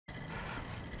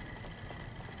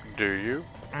Do you?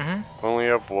 Mm-hmm. Only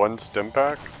have one stim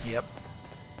pack? Yep.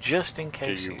 Just in Do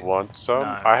case you want some?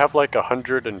 No. I have like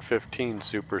 115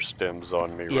 super stims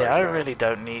on me Yeah, right I now. really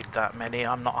don't need that many.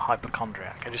 I'm not a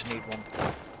hypochondriac. I just need one.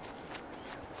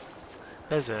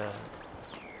 There's a...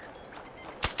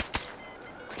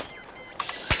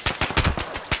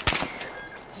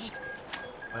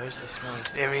 Where is this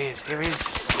noise? Here he is, here he is!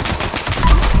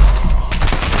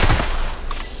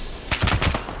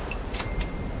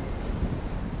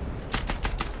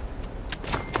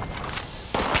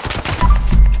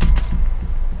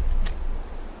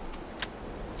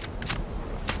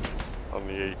 On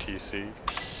the ATC.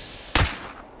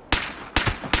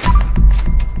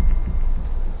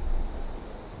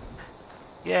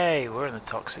 Yay, we're in the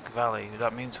Toxic Valley.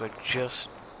 That means we're just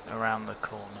around the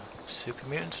corner. Super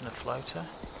mutants and a floater.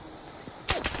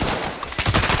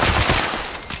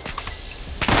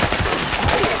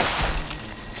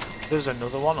 There's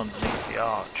another one underneath the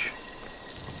arch.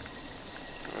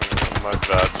 My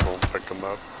bats won't pick them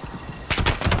up.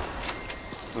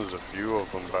 There's a few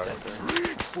of them back there.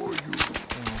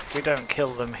 If we don't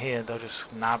kill them here, they'll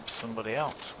just nab somebody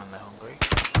else when they're hungry.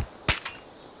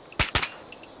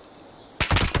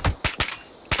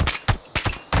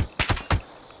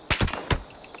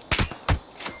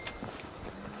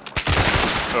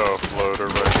 Oh, floater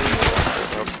right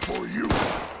here. Up for you.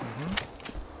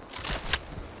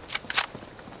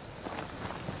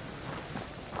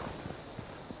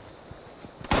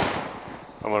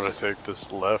 I'm gonna take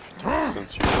this left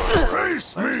since you are right.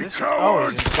 Face me, Oh,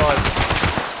 coward! he's inside.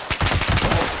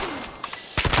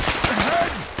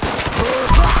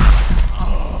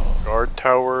 Guard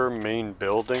tower, main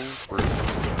building.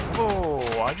 Oh,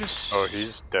 I just... Oh,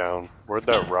 he's down. Where'd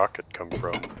that rocket come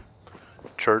from?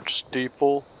 Church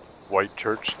steeple? White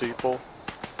church steeple?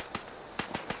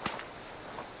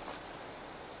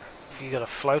 You got a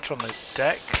floater on the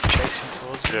deck chasing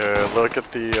towards you. Yeah, look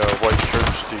at the white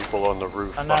church steeple on the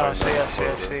roof. I know, I behind see, that I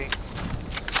floater. see.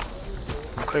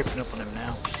 I'm creeping up on him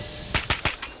now.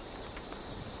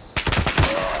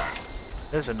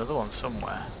 There's another one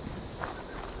somewhere.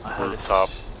 I heard it's Rooftop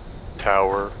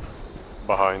tower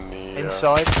behind the...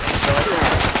 inside.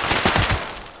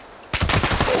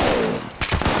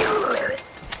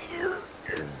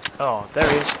 Oh, there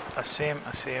he is. I see him,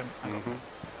 I see him.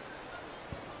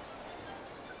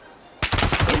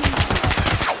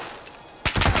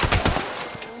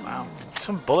 Wow.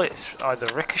 Some bullets either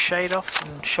ricocheted off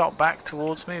and shot back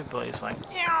towards me, but it's like,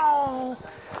 meow.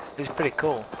 It's pretty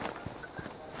cool.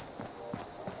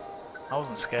 I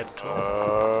wasn't scared at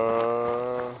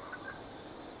all.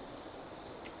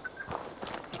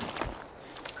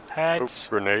 Heads.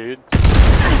 Grenades.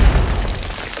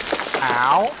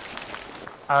 Ow.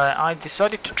 I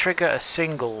decided to trigger a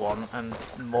single one and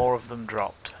more of them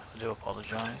dropped. I do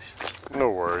apologise. No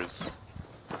worries.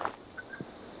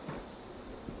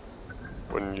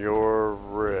 When you're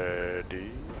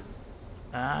ready.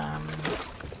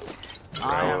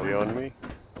 Rally on me.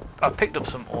 I picked up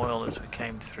some oil as we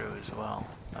came through as well.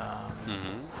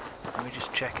 Let me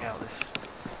just check out this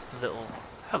little...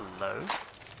 Hello.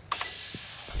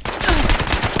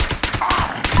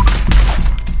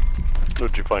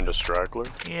 Did you find a straggler?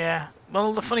 Yeah.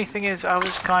 Well, the funny thing is, I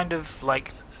was kind of like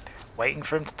waiting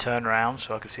for him to turn around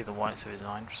so I could see the whites of his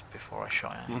eyes before I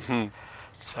shot him.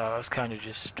 So I was kind of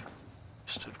just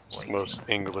stood waiting. It's the most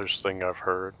English thing I've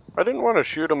heard. I didn't want to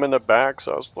shoot him in the back,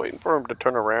 so I was waiting for him to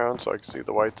turn around so I could see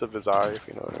the whites of his eye, if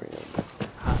you know what I mean.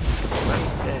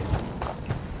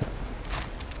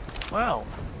 Well,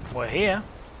 we're here.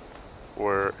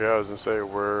 Yeah, I was gonna say,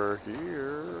 we're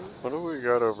here. What do we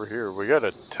got over here? We got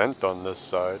a tent on this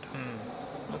side.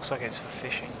 Looks like it's for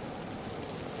fishing.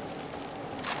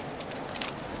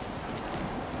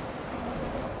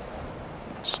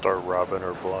 Start robbing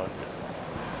her blind.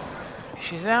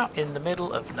 She's out in the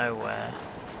middle of nowhere,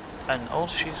 and all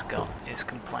she's got is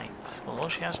complaints. Well, all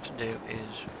she has to do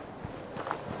is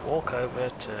walk over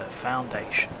to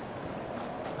Foundation,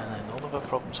 and then all of her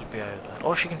problems will be over.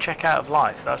 Or she can check Out of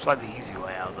Life. That's like the easy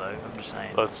way out, though. I'm just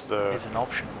saying. It's an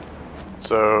option.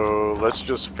 So let's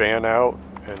just fan out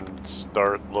and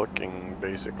start looking.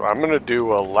 Basically, I'm gonna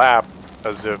do a lap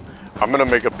as if I'm gonna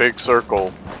make a big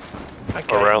circle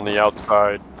around the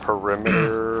outside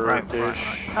perimeter-ish. Right.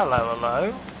 Hello,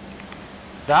 hello.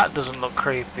 That doesn't look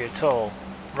creepy at all.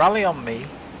 Rally on me.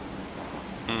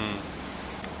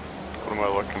 What am I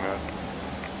looking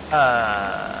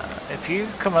at? If you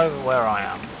come over where I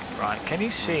am, right, can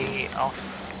you see off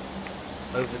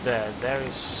over there?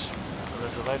 There's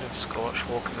a load of Scorch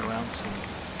walking around some,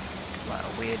 like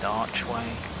a weird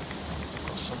archway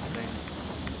or something.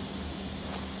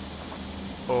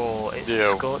 Or it's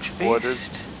a Scorch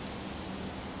beast.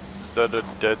 set of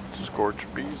dead scorch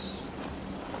bees.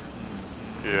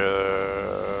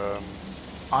 Yeah.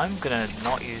 I'm gonna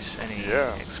not use any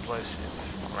explosive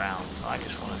rounds. I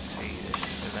just want to see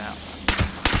this without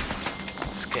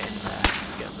just get in there,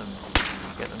 get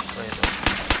them cleared up.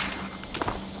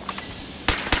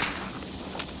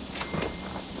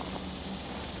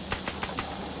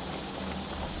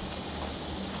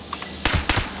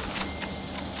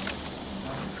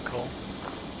 Oh, that's cool.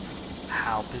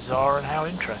 How bizarre and how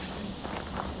interesting.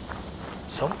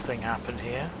 Something happened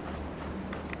here.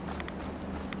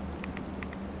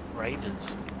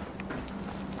 Raiders.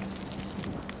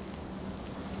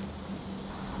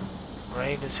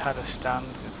 Raiders had a stand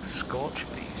with scorch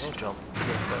bees. Your job. You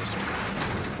go first.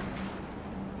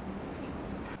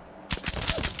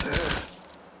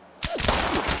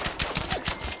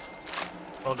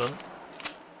 Well done.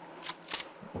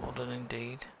 Well done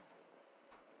indeed.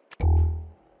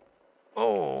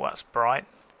 Oh, that's bright.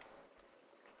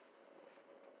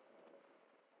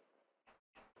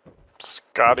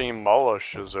 Scotty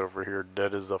Mullish is over here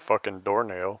dead as a fucking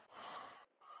doornail.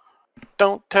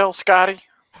 Don't tell Scotty.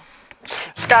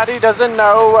 Scotty doesn't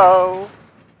know.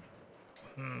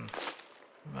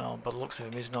 Well, by the looks of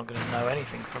him, he's not going to know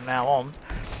anything from now on.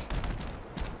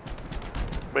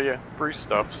 But yeah, free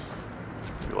stuffs.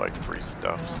 We like free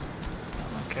stuffs. Yeah,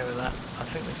 I'm okay with that. I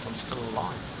think this one's still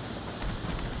alive.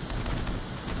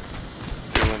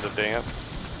 Doing the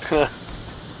dance.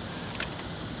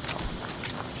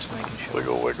 Just making sure.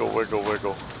 Wiggle, wiggle, wiggle,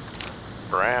 wiggle.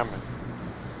 Ramming.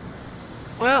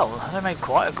 Well, they made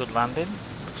quite a good landing.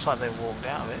 Looks like they walked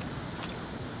out of it.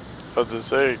 I was to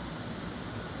say,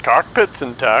 cockpit's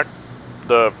intact.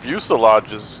 The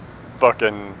fuselage is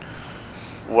fucking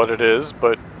what it is,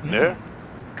 but yeah,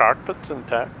 cockpit's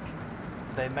intact.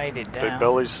 They made it down. They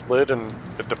belly slid, and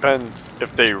it depends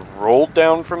if they rolled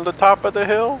down from the top of the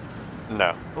hill.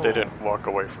 No, they didn't walk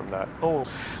away from that. Oh,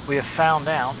 we have found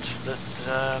out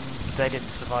that they didn't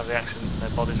survive the accident. Their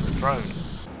bodies were thrown.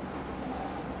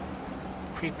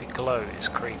 Creepy glow is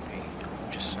creepy.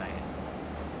 I'm just saying.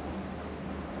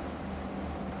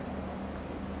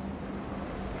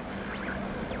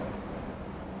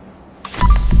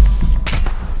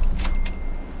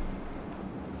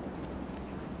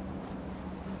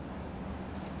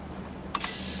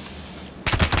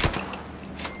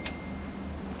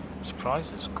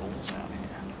 Surprised there's ghouls out here.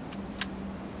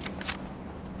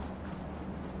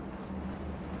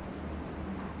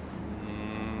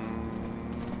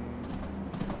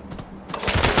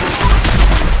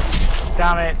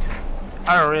 Damn it!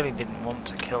 I really didn't want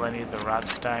to kill any of the rad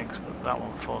stags, but that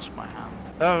one forced my hand.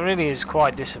 That really is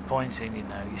quite disappointing, you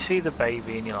know. You see the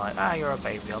baby and you're like, ah, you're a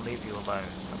baby, I'll leave you alone.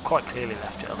 I've quite clearly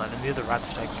left it alone, and the other rad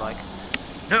stag's like,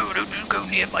 no, don't go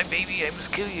near my baby, I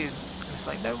must kill you. And it's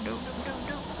like, no, no, no, no,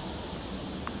 no.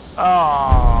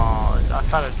 Oh, I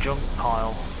found a junk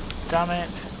pile. Damn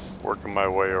it. Working my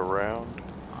way around.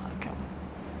 Okay.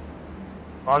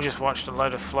 I've just watched a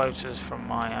load of floaters from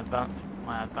my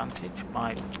vantage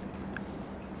point.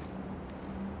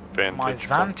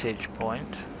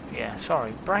 Yeah,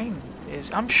 sorry, brain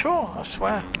is, I'm sure, I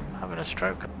swear, I'm having a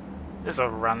stroke. There's a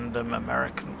random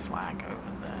American flag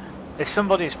over there. If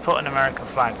somebody's put an American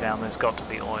flag down, there's got to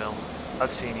be oil.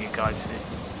 I've seen you guys see.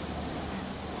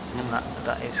 And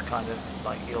that is kind of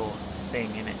like your thing,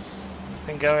 innit?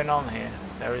 Nothing going on here.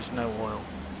 There is no oil.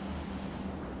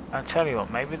 I'll tell you what,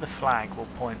 maybe the flag will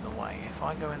point the way. If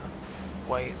I go in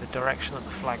the direction that the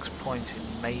flag's pointing,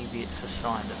 maybe it's a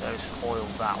sign that there's oil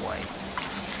that way.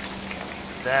 Okay,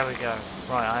 there we go.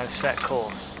 Right, I have set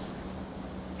course.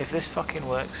 If this fucking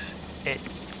works, it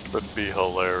would be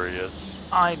hilarious.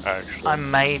 I actually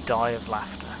may die of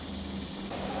laughter.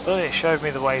 But it showed me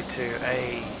the way to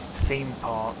a theme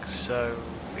park, so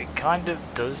it kind of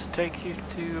does take you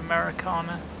to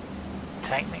Americana,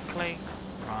 technically.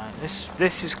 Right,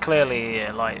 this is clearly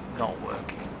like not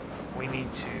working. We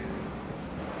need to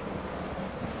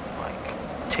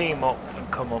like team up and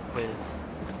come up with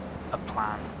a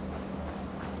plan.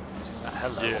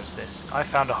 Hello, what's this? I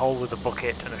found a hole with a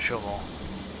bucket and a shovel.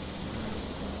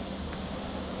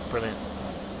 Brilliant.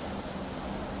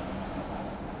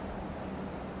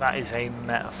 That is a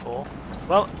metaphor.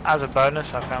 Well, as a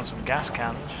bonus, I found some gas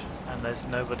cans, and there's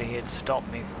nobody here to stop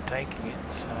me from taking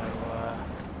it, so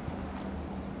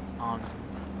I'm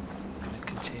going to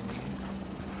continue.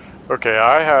 Okay,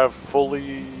 I have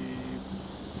fully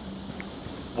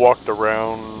walked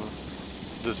around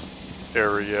this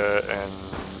area and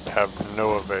have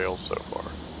no avail so far.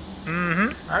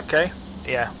 Okay.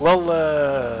 Yeah. Well,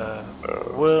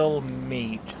 we'll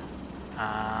meet,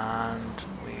 and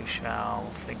we shall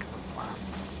think